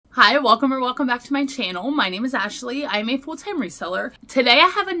Hi, welcome back to my channel. My name is Ashley. I'm a full-time reseller. Today I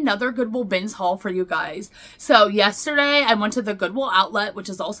have another Goodwill Bins haul for you guys. So yesterday I went to the Goodwill outlet, which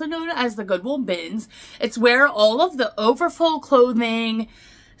is also known as the Goodwill Bins. It's where all of the overflow clothing,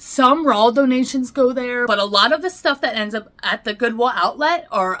 some raw donations go there, but a lot of the stuff that ends up at the Goodwill outlet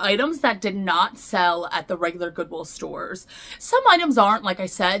are items that did not sell at the regular Goodwill stores. Some items aren't, like I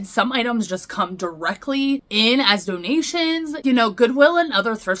said, some items just come directly in as donations. You know, Goodwill and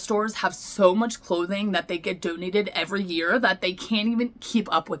other thrift stores have so much clothing that they get donated every year that they can't even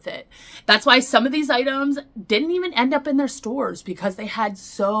keep up with it. That's why some of these items didn't even end up in their stores because they had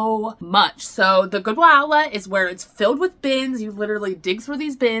so much. So the Goodwill outlet is where it's filled with bins. You literally dig through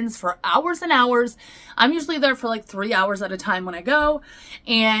these bins for hours and hours. I'm usually there for like 3 hours at a time when I go,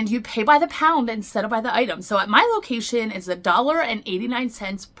 and you pay by the pound instead of by the item. So at my location, it's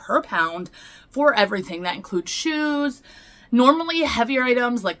 $1.89 per pound for everything. That includes shoes. Normally heavier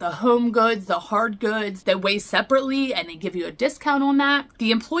items like the home goods, the hard goods, they weigh separately and they give you a discount on that.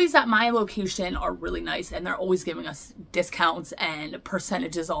 The employees at my location are really nice and they're always giving us discounts and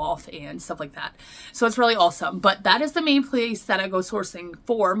percentages off and stuff like that. So it's really awesome. But that is the main place that I go sourcing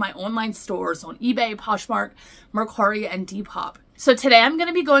for my online stores on eBay, Poshmark, Mercari, and Depop. So today I'm going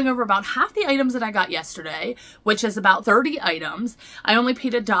to be going over about half the items that I got yesterday, which is about 30 items. I only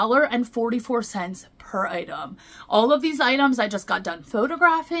paid $1.44 per item. All of these items I just got done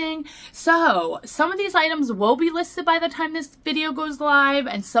photographing. So some of these items will be listed by the time this video goes live,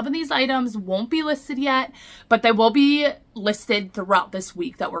 and some of these items won't be listed yet, but they will be listed throughout this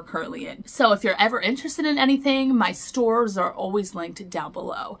week that we're currently in. So if you're ever interested in anything, my stores are always linked down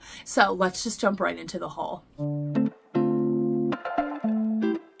below. So let's just jump right into the haul.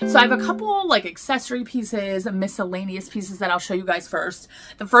 So I have a couple like accessory pieces and miscellaneous pieces that I'll show you guys first.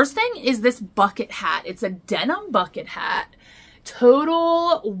 The first thing is this bucket hat. It's a denim bucket hat.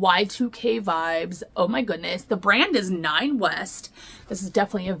 Total Y2K vibes. Oh my goodness. The brand is 9 West. This is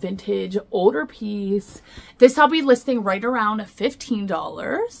definitely a vintage older piece. This I'll be listing right around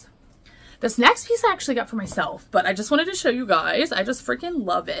 $15. This next piece I actually got for myself, but I just wanted to show you guys. I just freaking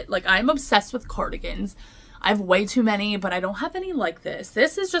love it. Like, I'm obsessed with cardigans. I have way too many, but I don't have any like this.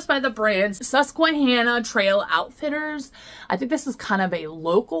 This is just by the brand Susquehanna Trail Outfitters. I think this is kind of a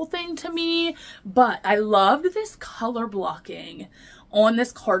local thing to me, but I loved this color blocking on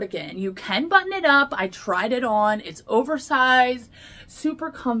this cardigan. You can button it up. I tried it on. It's oversized,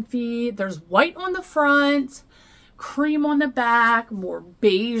 super comfy. There's white on the front, cream on the back, more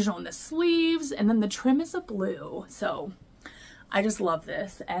beige on the sleeves, and then the trim is a blue. So I just love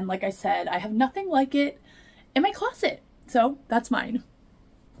this. And like I said, I have nothing like it in my closet, so that's mine.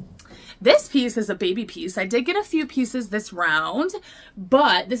 This piece is a baby piece. I did get a few pieces this round,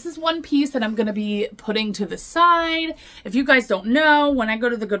 but this is one piece that I'm going to be putting to the side. If you guys don't know, when I go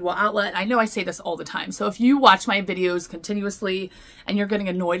to the Goodwill outlet, I know I say this all the time, so if you watch my videos continuously and you're getting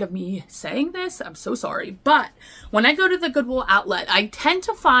annoyed of me saying this, I'm so sorry. But when I go to the Goodwill outlet, I tend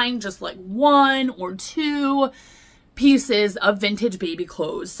to find just like 1 or 2 pieces of vintage baby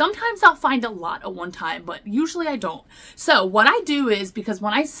clothes. Sometimes I'll find a lot at one time, but usually I don't. So what I do is, because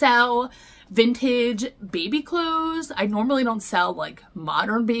when I sell vintage baby clothes, I normally don't sell like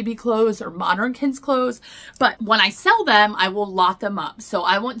modern baby clothes or modern kids clothes, but when I sell them, I will lot them up. So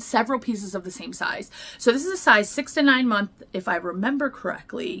I want several pieces of the same size. So this is a size 6 to 9 month, if I remember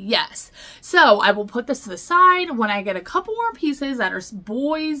correctly. Yes. So I will put this to the side. When I get a couple more pieces that are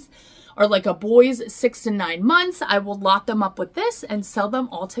boys, or like a boy's 6 to 9 months, I will lot them up with this and sell them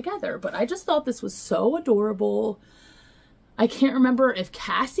all together. But I just thought this was so adorable. I can't remember if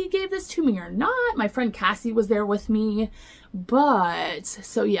Cassie gave this to me or not. My friend Cassie was there with me. But,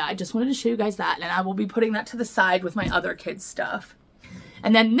 so yeah, I just wanted to show you guys that. And I will be putting that to the side with my other kids' stuff.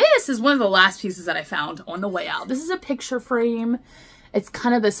 And then this is one of the last pieces that I found on the way out. This is a picture frame. It's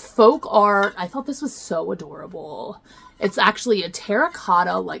kind of this folk art. I thought this was so adorable. It's actually a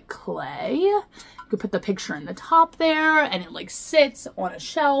terracotta like clay. You could put the picture in the top there and it like sits on a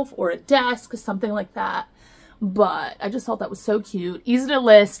shelf or a desk, something like that. But I just thought that was so cute. Easy to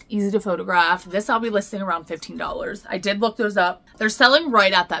list, easy to photograph. This I'll be listing around $15. I did look those up. They're selling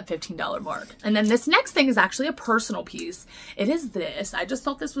right at that $15 mark. And then this next thing is actually a personal piece. It is this. I just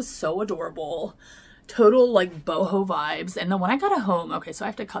thought this was so adorable. Total like boho vibes. And then when I got it home, okay, so I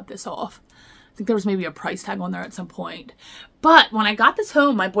have to cut this off. I think there was maybe a price tag on there at some point. But when I got this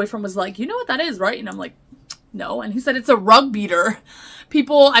home, my boyfriend was like, you know what that is, right? And I'm like, no. And he said it's a rug beater.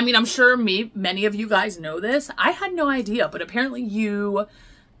 People, I mean, I'm sure many of you guys know this. I had no idea, but apparently you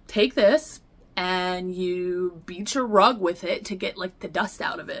take this and you beat your rug with it to get like the dust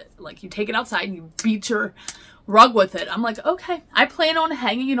out of it. Like you take it outside and you beat your rug with it. I'm like, okay, I plan on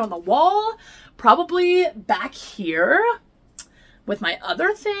hanging it on the wall, probably back here with my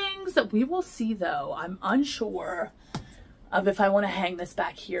other things. We will see though. I'm unsure of if I want to hang this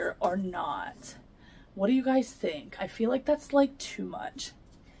back here or not. What do you guys think? I feel like that's like too much.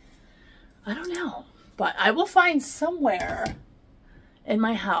 I don't know, but I will find somewhere in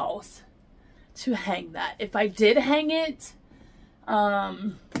my house to hang that. If I did hang it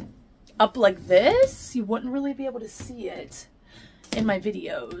up like this, you wouldn't really be able to see it in my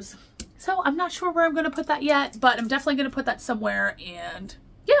videos. So I'm not sure where I'm going to put that yet, but I'm definitely going to put that somewhere. And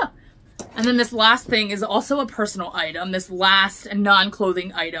yeah. And then this last thing is also a personal item, this last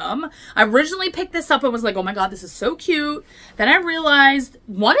non-clothing item. I originally picked this up and was like, oh my God, this is so cute. Then I realized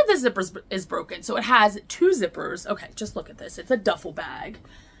one of the zippers is broken. So it has 2 zippers. Okay, just look at this. It's a duffel bag.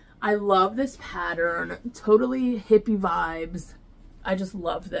 I love this pattern. Totally hippie vibes. I just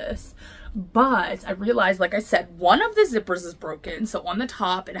love this. But I realized, like I said, one of the zippers is broken. So on the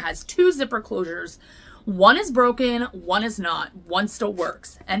top, it has 2 zipper closures. One is broken, one is not. One still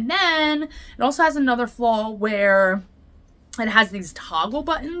works. And then it also has another flaw where it has these toggle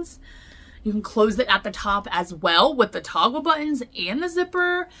buttons. You can close it at the top as well with the toggle buttons and the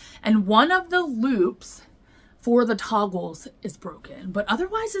zipper. And one of the loops for the toggles is broken. But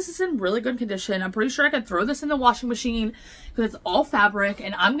otherwise, this is in really good condition. I'm pretty sure I could throw this in the washing machine because it's all fabric.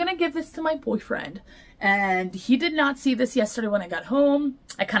 And I'm going to give this to my boyfriend. And he did not see this yesterday when I got home.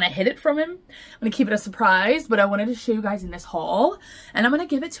 I kind of hid it from him. I'm going to keep it a surprise, but I wanted to show you guys in this haul. And I'm going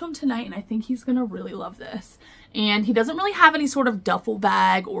to give it to him tonight, and I think he's going to really love this. And he doesn't really have any sort of duffel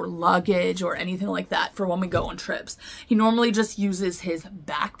bag or luggage or anything like that for when we go on trips. He normally just uses his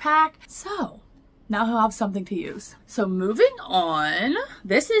backpack. So now he'll have something to use. So moving on,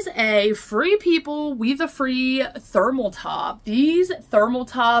 this is a Free People We the Free thermal top. These thermal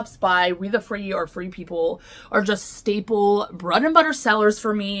tops by We the Free or Free People are just staple bread and butter sellers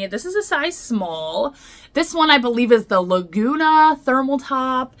for me. This is a size small. This one I believe is the Laguna thermal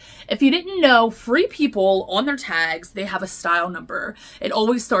top. If you didn't know, Free People on their tags, they have a style number. It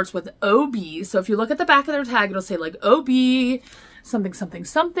always starts with OB. So if you look at the back of their tag, it'll say like OB something, something,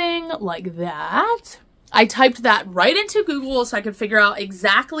 something like that. I typed that right into Google so I could figure out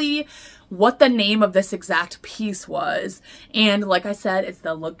exactly what the name of this exact piece was. And like I said, it's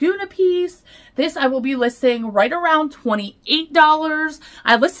the Laguna piece. This I will be listing right around $28.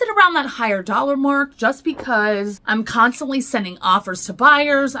 I listed around that higher dollar mark just because I'm constantly sending offers to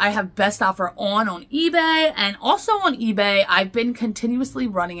buyers. I have best offer on eBay, and also on eBay, I've been continuously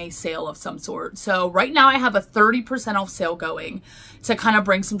running a sale of some sort. So right now I have a 30% off sale going to kind of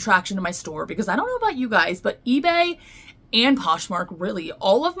bring some traction to my store, because I don't know about you guys, but eBay and Poshmark, really,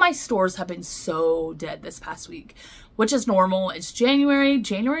 all of my stores have been so dead this past week, which is normal. It's January.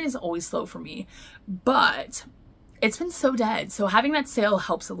 January is always slow for me, but it's been so dead. So having that sale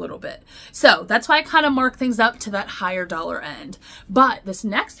helps a little bit. So that's why I kind of mark things up to that higher dollar end. But this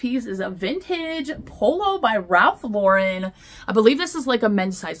next piece is a vintage polo by Ralph Lauren. I believe this is like a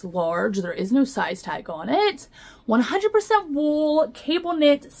men's size large. There is no size tag on it. 100% wool, cable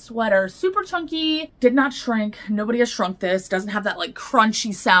knit sweater, super chunky, did not shrink. Nobody has shrunk this. Doesn't have that like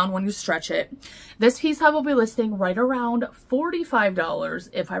crunchy sound when you stretch it. This piece I will be listing right around $45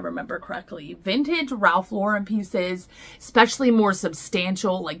 if I remember correctly. Vintage Ralph Lauren pieces, especially more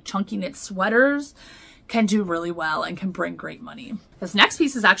substantial like chunky knit sweaters, can do really well and can bring great money. This next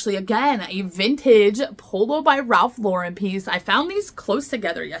piece is actually, again, a vintage polo by Ralph Lauren piece. I found these close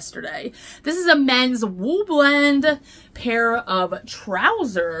together yesterday. This is a men's wool blend pair of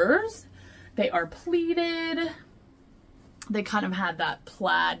trousers. They are pleated. They kind of have that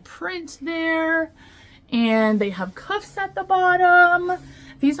plaid print there, and they have cuffs at the bottom.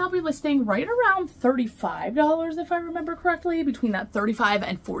 These I'll be listing right around $35 if I remember correctly, between that $35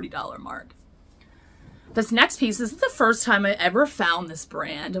 and $40 mark. This next piece, this is the first time I ever found this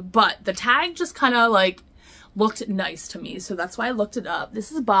brand, but the tag just kind of like looked nice to me, so that's why I looked it up.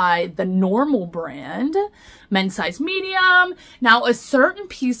 This is by the Normal brand, men's size medium. Now, a certain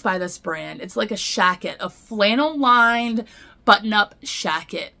piece by this brand, it's like a shacket, a flannel lined button-up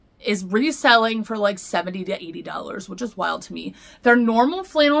shacket, is reselling for like $70 to $80, which is wild to me. Their normal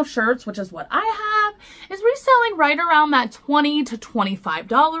flannel shirts, which is what I have, is reselling right around that $20 to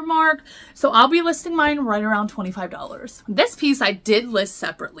 $25 mark. So I'll be listing mine right around $25. This piece I did list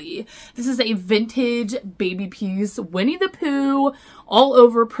separately. This is a vintage baby piece, Winnie the Pooh, all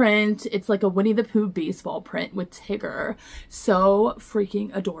over print. It's like a Winnie the Pooh baseball print with Tigger. So freaking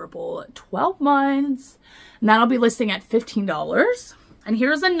adorable. 12 months. And that'll be listing at $15. And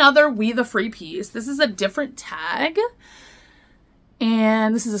here's another We the Free piece. This is a different tag.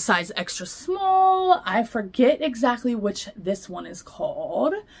 And this is a size extra small. I forget exactly which this one is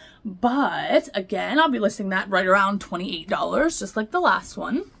called, but again, I'll be listing that right around $28, just like the last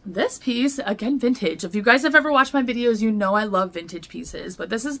one. This piece, again, vintage. If you guys have ever watched my videos, you know I love vintage pieces, but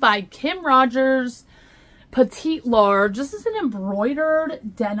this is by Kim Rogers, Petite Large. This is an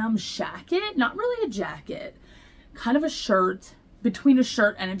embroidered denim jacket, not really a jacket, kind of a shirt, between a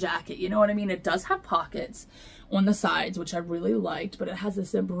shirt and a jacket. You know what I mean? It does have pockets on the sides, which I really liked, but it has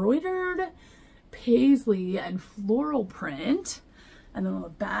this embroidered paisley and floral print. And then on the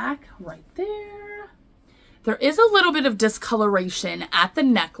back, right there, there is a little bit of discoloration at the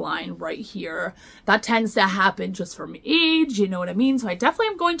neckline right here. That tends to happen just from age, you know what I mean? So I definitely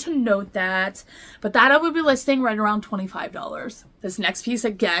am going to note that, but that I would be listing right around $25. This next piece,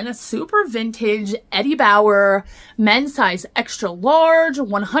 again, a super vintage Eddie Bauer men's size extra large,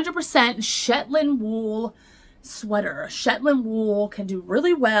 100% Shetland wool sweater. Shetland wool can do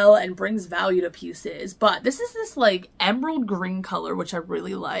really well and brings value to pieces, but this is this like emerald green color, which I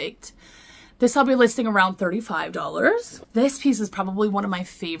really liked. This I'll be listing around $35. This piece is probably one of my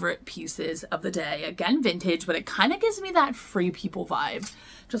favorite pieces of the day. Again, vintage, but it kind of gives me that Free People vibe.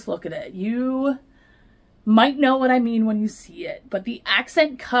 Just look at it. You might know what I mean when you see it, but the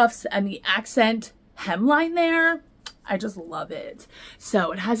accent cuffs and the accent hemline there, I just love it.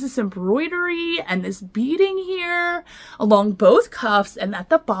 So it has this embroidery and this beading here along both cuffs, and at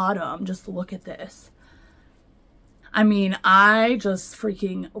the bottom, just look at this. I mean, I just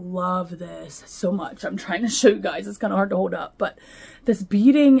freaking love this so much. I'm trying to show you guys. It's kind of hard to hold up, but this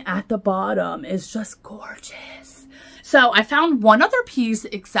beading at the bottom is just gorgeous. So I found one other piece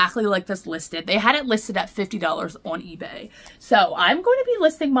exactly like this listed. They had it listed at $50 on eBay. So I'm going to be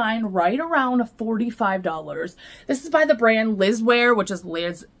listing mine right around $45. This is by the brand Lizwear, which is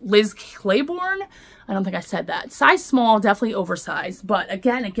Liz Claiborne. I don't think I said that. Size small, definitely oversized. But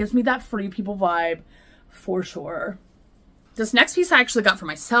again, it gives me that Free People vibe for sure. This next piece I actually got for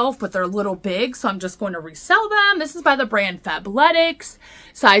myself, but they're a little big, so I'm just going to resell them. This is by the brand Fabletics,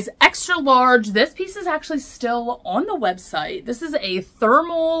 size extra large. This piece is actually still on the website. This is a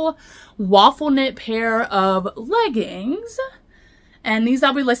thermal waffle knit pair of leggings, and these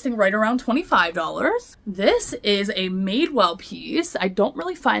I'll be listing right around $25. This is a Madewell piece. I don't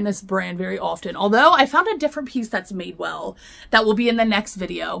really find this brand very often, although I found a different piece that's Madewell that will be in the next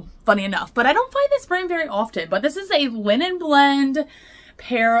video, funny enough. But I don't find this brand very often. But this is a linen blend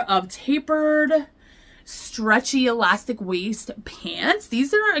pair of tapered, stretchy elastic waist pants.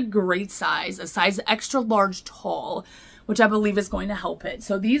 These are a great size, a size extra large tall, which I believe is going to help it.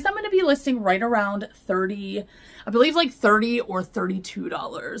 So these I'm going to be listing right around $30, I believe like $30 or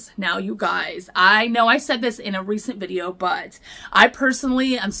 $32. Now, you guys, I know I said this in a recent video, but I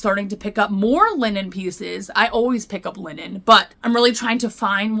personally am starting to pick up more linen pieces. I always pick up linen, but I'm really trying to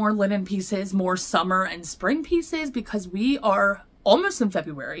find more linen pieces, more summer and spring pieces, because we are almost in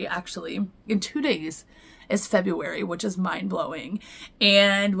February. Actually, in 2 days is February, which is mind-blowing,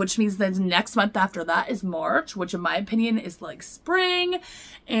 and which means the next month after that is March, which in my opinion is like spring,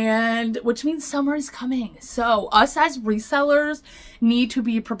 and which means summer is coming. So us as resellers need to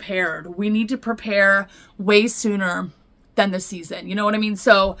be prepared. We need to prepare way sooner than the season, you know what I mean?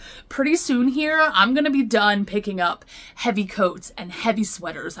 So pretty soon here, I'm gonna be done picking up heavy coats and heavy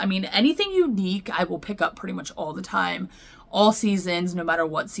sweaters. I mean, anything unique I will pick up pretty much all the time, all seasons, no matter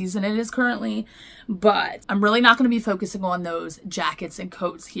what season it is currently. But I'm really not going to be focusing on those jackets and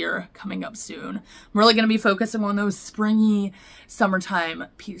coats here coming up soon. I'm really going to be focusing on those springy summertime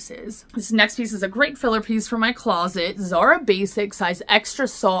pieces. This next piece is a great filler piece for my closet. Zara Basic, size extra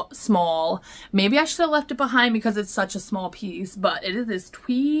small. Maybe I should have left it behind because it's such a small piece, but it is this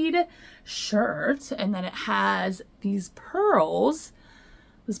tweed shirt, and then it has these pearls,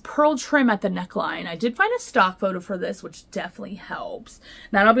 this pearl trim at the neckline. I did find a stock photo for this, which definitely helps.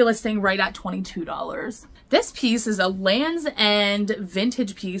 That I'll be listing right at $22. This piece is a Land's End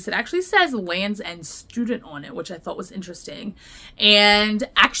vintage piece. It actually says Land's End Student on it, which I thought was interesting. And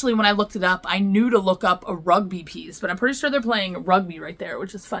actually, when I looked it up, I knew to look up a rugby piece, but I'm pretty sure they're playing rugby right there,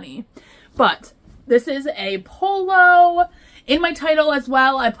 which is funny. But this is a polo. In my title as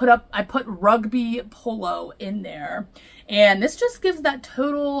well, I put rugby polo in there. And this just gives that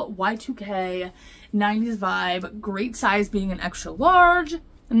total Y2K 90s vibe. Great size being an extra large.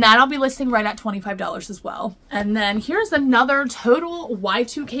 And that I'll be listing right at $25 as well. And then here's another total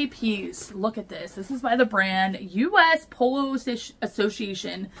Y2K piece. Look at this. This is by the brand US Polo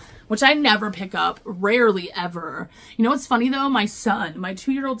Association, which I never pick up, rarely ever. You know what's funny though? My son, my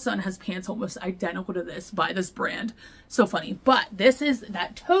 2-year-old son, has pants almost identical to this by this brand. So funny. But this is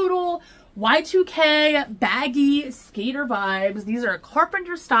that total Y2K baggy skater vibes. These are a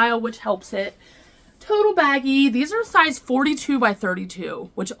carpenter style, which helps it. Total baggy. These are size 42 by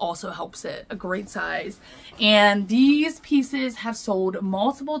 32, which also helps it. A great size. And these pieces have sold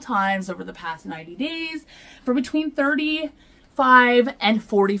multiple times over the past 90 days for between $35 and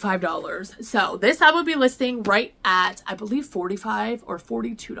 $45. So this I would be listing right at, I believe, $45 or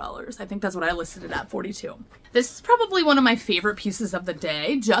 $42. I think that's what I listed it at, $42. This is probably one of my favorite pieces of the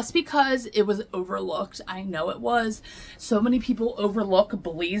day just because it was overlooked. I know it was. So many people overlook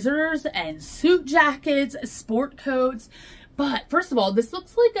blazers and suit jackets, sport coats. But first of all, this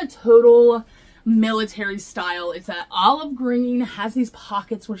looks like a total military style. It's that olive green, has these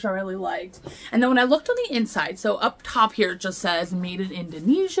pockets, which I really liked. And then when I looked on the inside, so up top here, it just says made in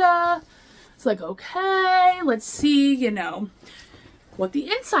Indonesia. It's like, okay, let's see, you know, what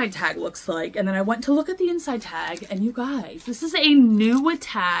the inside tag looks like. And then I went to look at the inside tag, and you guys, this is a new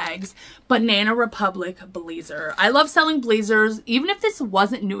tags Banana Republic blazer. I love selling blazers. Even if this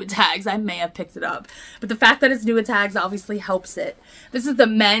wasn't new tags, I may have picked it up, but the fact that it's new tags obviously helps it. This is the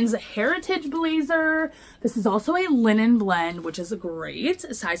men's heritage blazer. This is also a linen blend, which is great.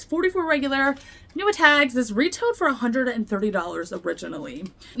 Size 44 regular, new tags. This retailed for $130 originally.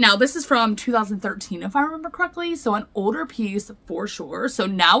 Now this is from 2013 if I remember correctly, so an older piece for sure. So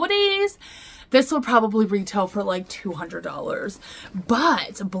nowadays this will probably retail for like $200,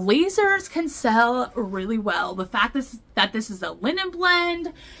 but blazers can sell really well. The fact that this is a linen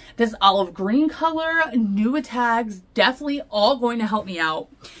blend, this olive green color, new tags, definitely all going to help me out.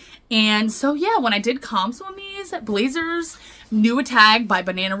 And so yeah, when I did comps on these blazers, new tag by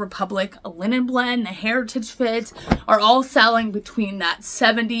Banana Republic, a linen blend, the heritage fit are all selling between that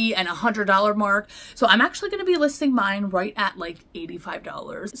 $70 and $100 mark. So I'm actually going to be listing mine right at like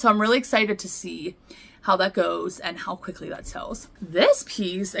 $85. So I'm really excited to see how that goes and how quickly that sells. This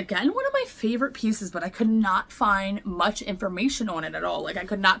piece, again, one of my favorite pieces, but I could not find much information on it at all. Like I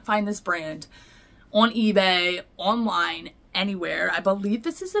could not find this brand on eBay, online, anywhere. I believe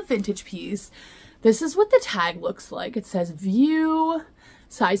this is a vintage piece. This is what the tag looks like. It says view,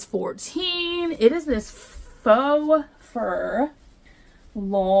 size 14. It is this faux fur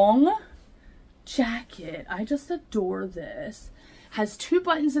long jacket. I just adore this. Has 2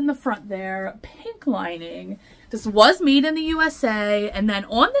 buttons in the front there, pink lining. This was made in the USA, and then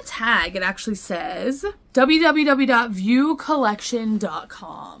on the tag it actually says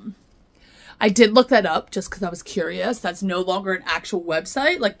www.viewcollection.com. I did look that up just because I was curious. That's no longer an actual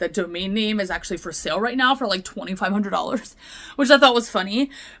website. Like the domain name is actually for sale right now for like $2,500, which I thought was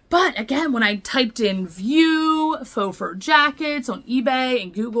funny. But again, when I typed in view faux fur jackets on eBay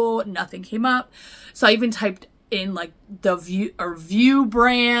and Google, nothing came up. So I even typed in like the view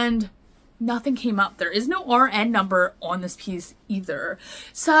brand, nothing came up. There is no RN number on this piece either.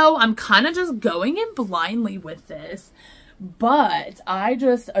 So I'm kind of just going in blindly with this. But I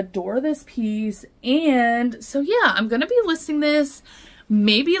just adore this piece. And so yeah, I'm going to be listing this,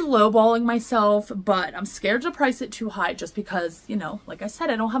 maybe lowballing myself, but I'm scared to price it too high just because, you know, like I said,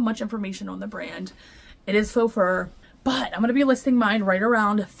 I don't have much information on the brand. It is faux fur, but I'm going to be listing mine right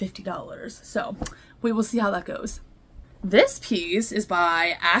around $50. So we will see how that goes. This piece is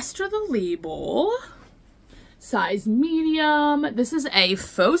by Astra the Label, size medium. This is a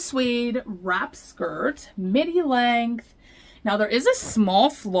faux suede wrap skirt, midi length. Now there is a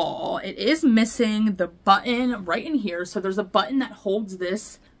small flaw. It is missing the button right in here. So there's a button that holds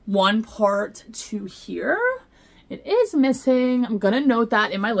this one part to here. It is missing. I'm going to note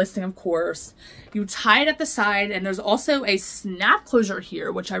that in my listing, of course. You tie it at the side, and there's also a snap closure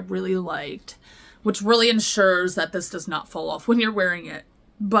here, which I really liked, which really ensures that this does not fall off when you're wearing it.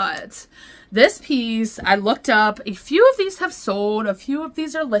 But this piece, I looked up, a few of these have sold, a few of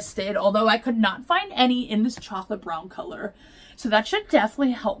these are listed, although I could not find any in this chocolate brown color. So that should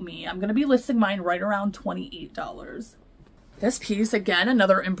definitely help me. I'm going to be listing mine right around $28. This piece, again,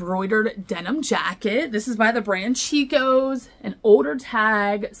 another embroidered denim jacket. This is by the brand Chico's, an older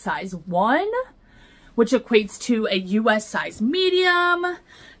tag, size 1, which equates to a US size medium.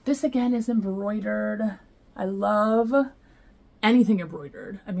 This again is embroidered. I love anything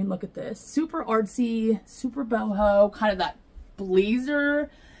embroidered. I mean, look at this. Super artsy, super boho, kind of that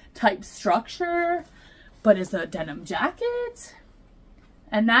blazer type structure, but it's a denim jacket.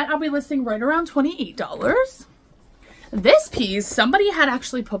 And that I'll be listing right around $28. This piece, somebody had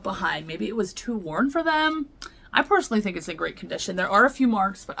actually put behind. Maybe it was too worn for them. I personally think it's in great condition. There are a few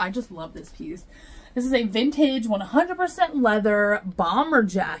marks, but I just love this piece. This is a vintage 100% leather bomber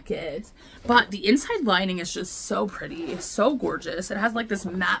jacket, but the inside lining is just so pretty. It's so gorgeous. It has like this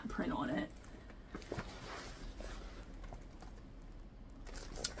matte print on it.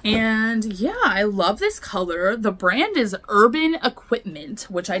 And yeah, I love this color. The brand is Urban Equipment,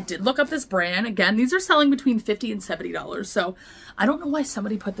 which I did look up this brand. Again, these are selling between $50 and $70. So I don't know why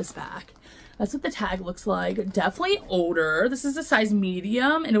somebody put this back. That's what the tag looks like. Definitely older. This is a size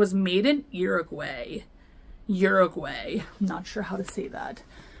medium and it was made in Uruguay. Uruguay. I'm not sure how to say that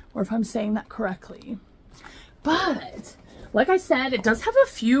or if I'm saying that correctly. But like I said, it does have a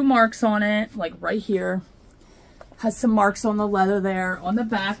few marks on it, like right here. Has some marks on the leather there. On the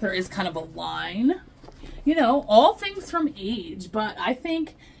back, there is kind of a line. You know, all things from age, but I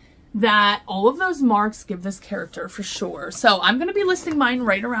think that all of those marks give this character for sure. So I'm going to be listing mine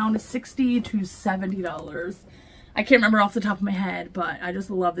right around $60 to $70. I can't remember off the top of my head, but I just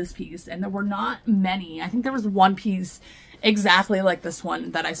love this piece. And there were not many. I think there was one piece exactly like this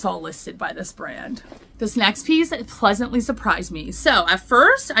one that I saw listed by this brand. This next piece pleasantly surprised me. So at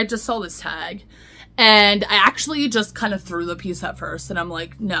first, I just saw this tag. And I actually just kind of threw the piece at first. And I'm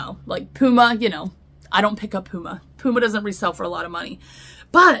like, no, like Puma, you know, I don't pick up Puma. Puma doesn't resell for a lot of money.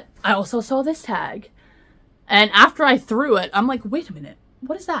 But I also saw this tag. And after I threw it, I'm like, wait a minute.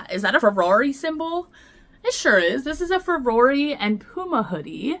 What is that? Is that a Ferrari symbol? It sure is. This is a Ferrari and Puma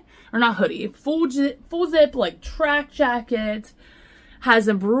hoodie. Or not hoodie. Full zip like track jacket. Has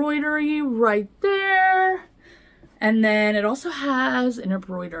embroidery right there. And then it also has an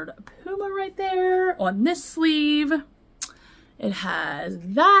embroidered Puma right there on this sleeve. It has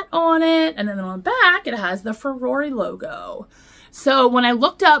that on it. And then on the back, it has the Ferrari logo. So when I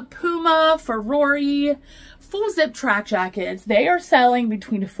looked up Puma, Ferrari, full zip track jackets, they are selling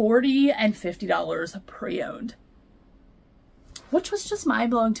between $40 and $50 pre-owned. Which was just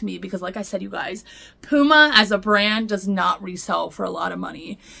mind-blowing to me because like I said, you guys, Puma as a brand does not resell for a lot of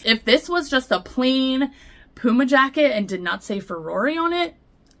money. If this was just a plain Puma jacket and did not say Ferrari on it,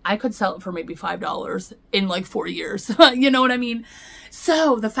 I could sell it for maybe $5 in like 4 years. You know what I mean?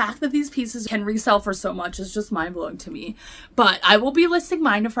 So the fact that these pieces can resell for so much is just mind-blowing to me. But I will be listing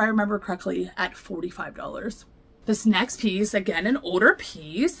mine, if I remember correctly, at $45. This next piece, again, an older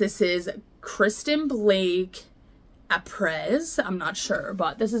piece. This is Kristen Blake Aprez. I'm not sure,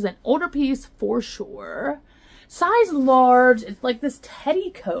 but this is an older piece for sure. Size large. It's like this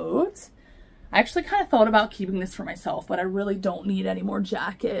teddy coat. I actually kind of thought about keeping this for myself, but I really don't need any more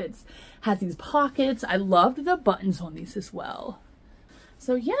jackets. Has these pockets. I loved the buttons on these as well.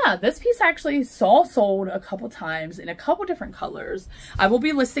 So yeah, this piece actually saw sold a couple times in a couple different colors. I will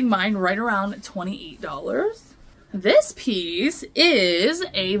be listing mine right around $28. This piece is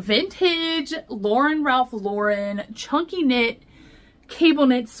a vintage Ralph Lauren chunky knit cable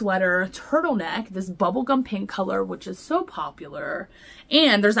knit sweater turtleneck, this bubblegum pink color, which is so popular.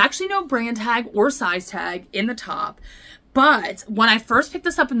 And there's actually no brand tag or size tag in the top. But when I first picked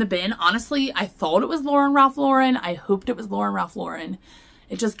this up in the bin, honestly, I thought it was Ralph Lauren. I hoped it was Ralph Lauren.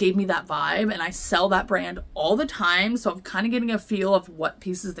 It just gave me that vibe, and I sell that brand all the time. So I'm kind of getting a feel of what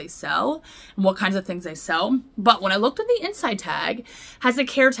pieces they sell and what kinds of things they sell. But when I looked at the inside tag, has a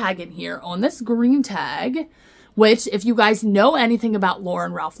care tag in here on this green tag, which if you guys know anything about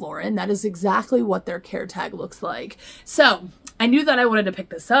Ralph Lauren, that is exactly what their care tag looks like. So I knew that I wanted to pick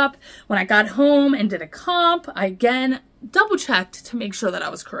this up. When I got home and did a comp, I again double checked to make sure that I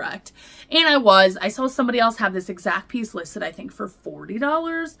was correct. And I saw somebody else have this exact piece listed, I think for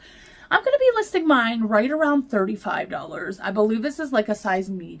 $40. I'm going to be listing mine right around $35. I believe this is like a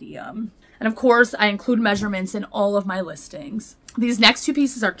size medium. And of course, I include measurements in all of my listings. These next two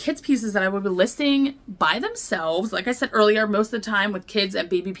pieces are kids pieces that I will be listing by themselves. Like I said earlier, most of the time with kids and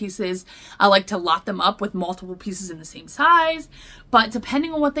baby pieces, I like to lot them up with multiple pieces in the same size. But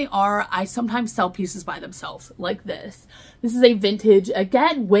depending on what they are, I sometimes sell pieces by themselves like this. This is a vintage,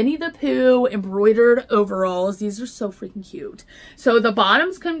 again, Winnie the Pooh embroidered overalls. These are so freaking cute. So the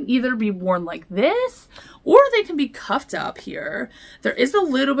bottoms can either be worn like this or they can be cuffed up here. There is a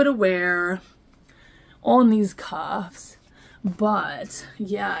little bit of wear on these cuffs. But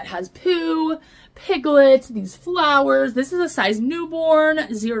yeah, it has Pooh, Piglet, these flowers. This is a size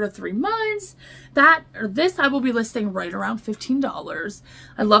newborn, 0 to 3 months. This I will be listing right around $15.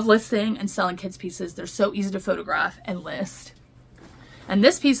 I love listing and selling kids pieces. They're so easy to photograph and list. And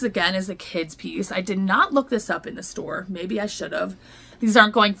this piece again is a kids piece. I did not look this up in the store. Maybe I should have. These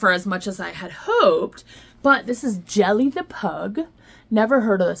aren't going for as much as I had hoped, but this is Jelly the Pug. Never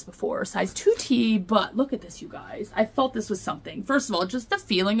heard of this before. Size 2T, but look at this, you guys. I felt this was something. First of all, just the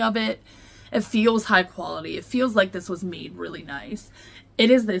feeling of it. It feels high quality. It feels like this was made really nice.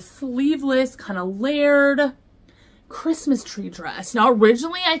 It is this sleeveless, kind of layered Christmas tree dress. Now,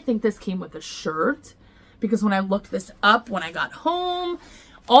 originally, I think this came with a shirt because when I looked this up when I got home,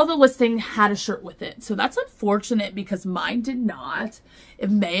 all the listing had a shirt with it. So that's unfortunate because mine did not. It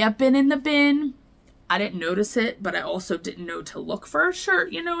may have been in the bin. I didn't notice it, but I also didn't know to look for a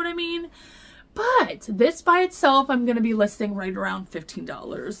shirt, you know what I mean? But this by itself, I'm going to be listing right around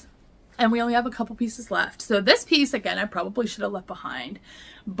 $15. And we only have a couple pieces left. So this piece, again, I probably should have left behind,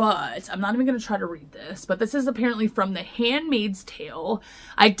 but I'm not even going to try to read this. But this is apparently from The Handmaid's Tale.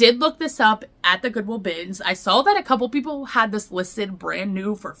 I did look this up at the Goodwill Bins. I saw that a couple people had this listed brand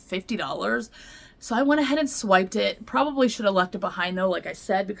new for $50. So I went ahead and swiped it. Probably should have left it behind though, like I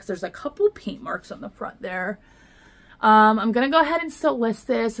said, because there's a couple paint marks on the front there. I'm going to go ahead and still list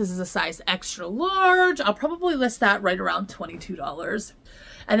this. This is a size extra large. I'll probably list that right around $22.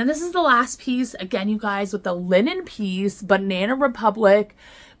 And then this is the last piece, again, you guys, with the linen piece, Banana Republic.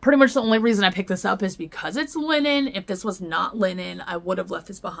 Pretty much the only reason I picked this up is because it's linen. If this was not linen, I would have left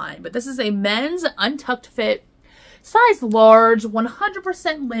this behind. But this is a men's untucked fit, size large,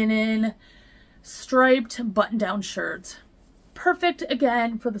 100% linen, striped button-down shirt. Perfect,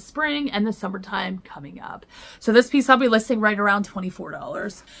 again, for the spring and the summertime coming up. So this piece I'll be listing right around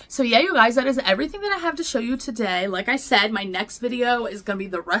 $24. So yeah, you guys, that is everything that I have to show you today. Like I said, my next video is going to be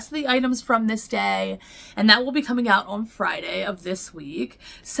the rest of the items from this day, and that will be coming out on Friday of this week.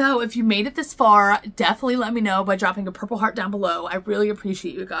 So if you made it this far, definitely let me know by dropping a purple heart down below. I really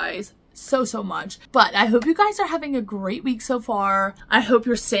appreciate you guys so much. But I hope you guys are having a great week so far. I hope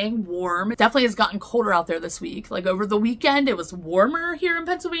you're staying warm. It definitely has gotten colder out there this week. Like over the weekend, it was warmer here in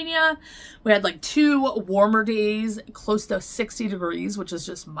Pennsylvania. We had like 2 warmer days, close to 60 degrees, which is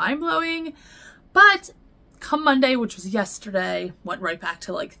just mind-blowing. But come Monday, which was yesterday, went right back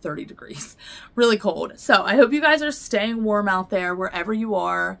to like 30 degrees. Really cold. So I hope you guys are staying warm out there wherever you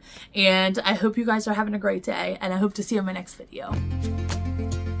are. And I hope you guys are having a great day. And I hope to see you in my next video.